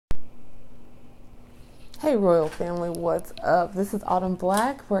Hey Royal Family, what's up? This is Autumn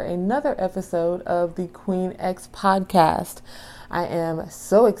Black for another episode of the Queen X podcast. I am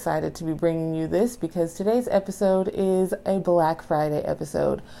so excited to be bringing you this because today's episode is a Black Friday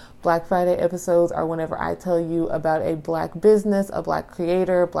episode. Black Friday episodes are whenever I tell you about a Black business, a Black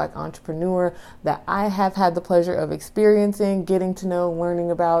creator, Black entrepreneur that I have had the pleasure of experiencing, getting to know,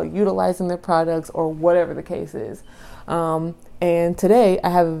 learning about, utilizing their products, or whatever the case is. And today I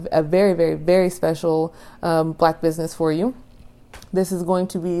have a very, very, very special Black business for you. This is going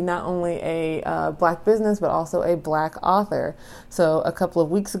to be not only a Black business, but also a Black author. So a couple of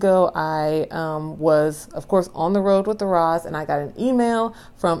weeks ago, I was, of course, on the road with the Roz, and I got an email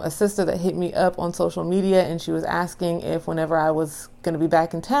from a sister that hit me up on social media, and she was asking if whenever I was going to be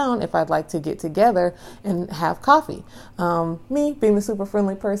back in town, if I'd like to get together and have coffee. Me being the super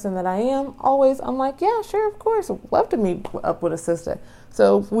friendly person that I am, I'm like, yeah, sure, of course, I'd love to meet up with a sister.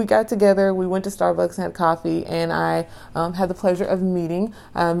 So we got together, we went to Starbucks and had coffee, and I had the pleasure of meeting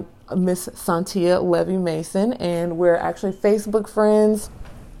Miss Santia Levy Mason, and we're actually Facebook friends,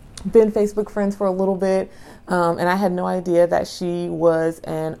 been Facebook friends for a little bit, and I had no idea that she was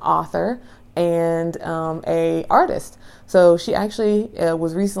an author and a artist. So she actually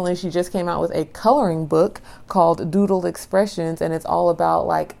she just came out with a coloring book called Doodled Expressions, and it's all about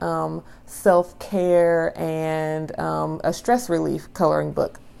like self-care and a stress relief coloring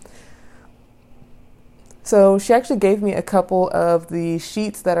book. So she actually gave me a couple of the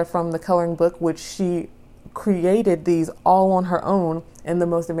sheets that are from the coloring book, which she created these all on her own. And the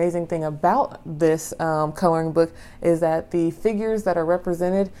most amazing thing about this coloring book is that the figures that are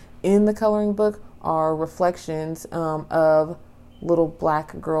represented in the coloring book are reflections of little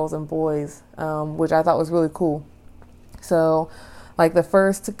Black girls and boys, which I thought was really cool. So like the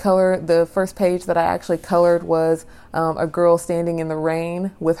first page that I actually colored was a girl standing in the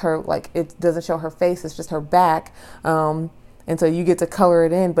rain with her, like it doesn't show her face, it's just her back. And so you get to color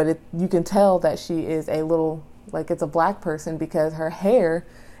it in, but you can tell that she is it's a Black person because her hair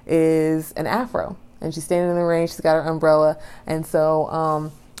is an afro and she's standing in the rain, she's got her umbrella. And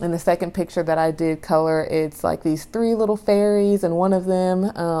so in the second picture that I did color, it's like these three little fairies, and one of them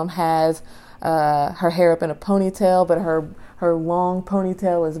has her hair up in a ponytail, but her long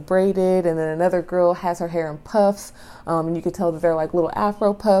ponytail is braided, and then another girl has her hair in puffs, and you could tell that they're like little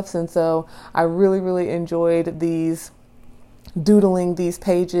afro puffs. And so I really, really enjoyed doodling these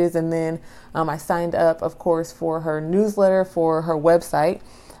pages. And then I signed up, of course, for her newsletter for her website,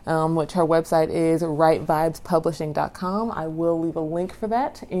 which her website is rightVibesPublishing.com. I will leave a link for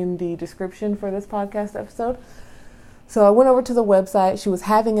that in the description for this podcast episode. So I went over to the website. She was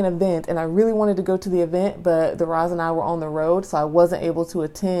having an event, and I really wanted to go to the event, but the Roz and I were on the road, so I wasn't able to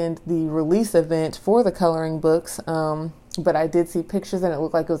attend the release event for the coloring books. But I did see pictures, and it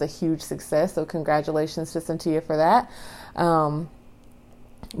looked like it was a huge success. So congratulations to Santia for that.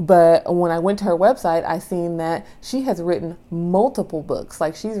 But when I went to her website, I seen that she has written multiple books.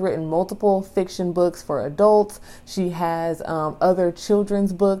 Like she's written multiple fiction books for adults. She has other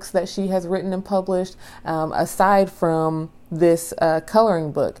children's books that she has written and published, aside from this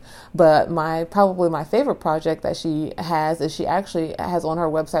coloring book. But probably my favorite project that she has is she actually has on her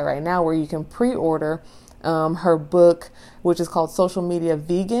website right now where you can pre-order her book, which is called Social Media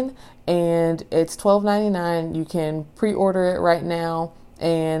Vegan, and it's $12.99. You can pre-order it right now.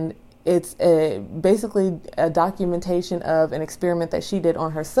 And it's basically a documentation of an experiment that she did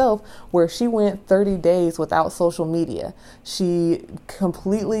on herself where she went 30 days without social media. She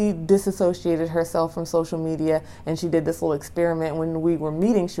completely disassociated herself from social media, and she did this little experiment. When we were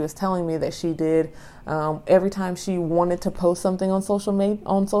meeting, she was telling me that she did every time she wanted to post something on social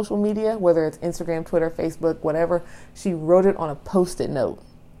media, whether it's Instagram, Twitter, Facebook, whatever, she wrote it on a Post-it note.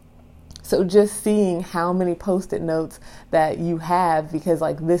 So just seeing how many Post-it notes that you have, because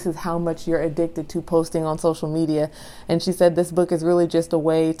like this is how much you're addicted to posting on social media. And she said this book is really just a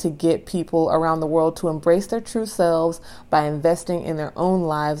way to get people around the world to embrace their true selves by investing in their own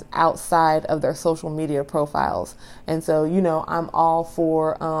lives outside of their social media profiles. And so, I'm all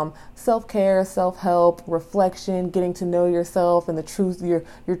for self-care, self-help, reflection, getting to know yourself and the truth, your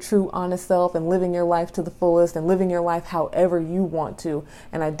true honest self, and living your life to the fullest and living your life however you want to.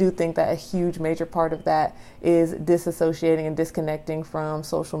 And I do think that a huge major part of that is disassociating and disconnecting from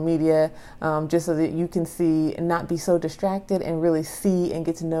social media, just so that you can see and not be so distracted and really see and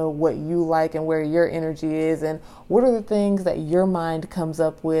get to know what you like and where your energy is and what are the things that your mind comes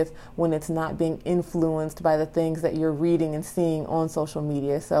up with when it's not being influenced by the things that you're reading and seeing on social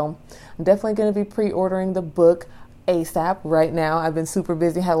media. So I'm definitely going to be pre-ordering the book ASAP right now. I've been super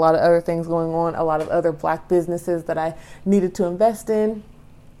busy, had a lot of other things going on, a lot of other Black businesses that I needed to invest in.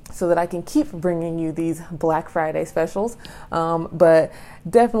 so that I can keep bringing you these Black Friday specials. But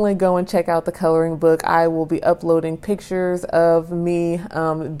definitely go and check out the coloring book. I will be uploading pictures of me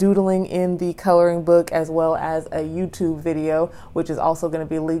doodling in the coloring book, as well as a YouTube video, which is also going to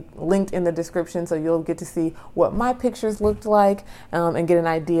be linked in the description. So you'll get to see what my pictures looked like and get an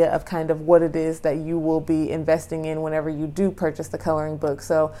idea of kind of what it is that you will be investing in whenever you do purchase the coloring book.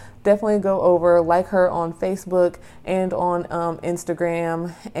 So definitely go over, like her on Facebook and on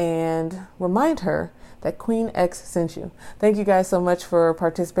Instagram, and remind her that Queen X sent you. Thank you guys so much for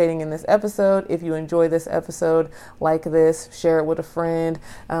participating in this episode. If you enjoy this episode, like this, share it with a friend,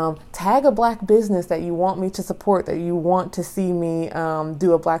 tag a Black business that you want me to support, that you want to see me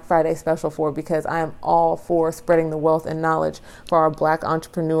do a Black Friday special for, because I am all for spreading the wealth and knowledge for our Black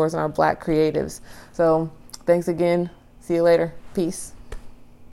entrepreneurs and our Black creatives. So thanks again. See you later. Peace.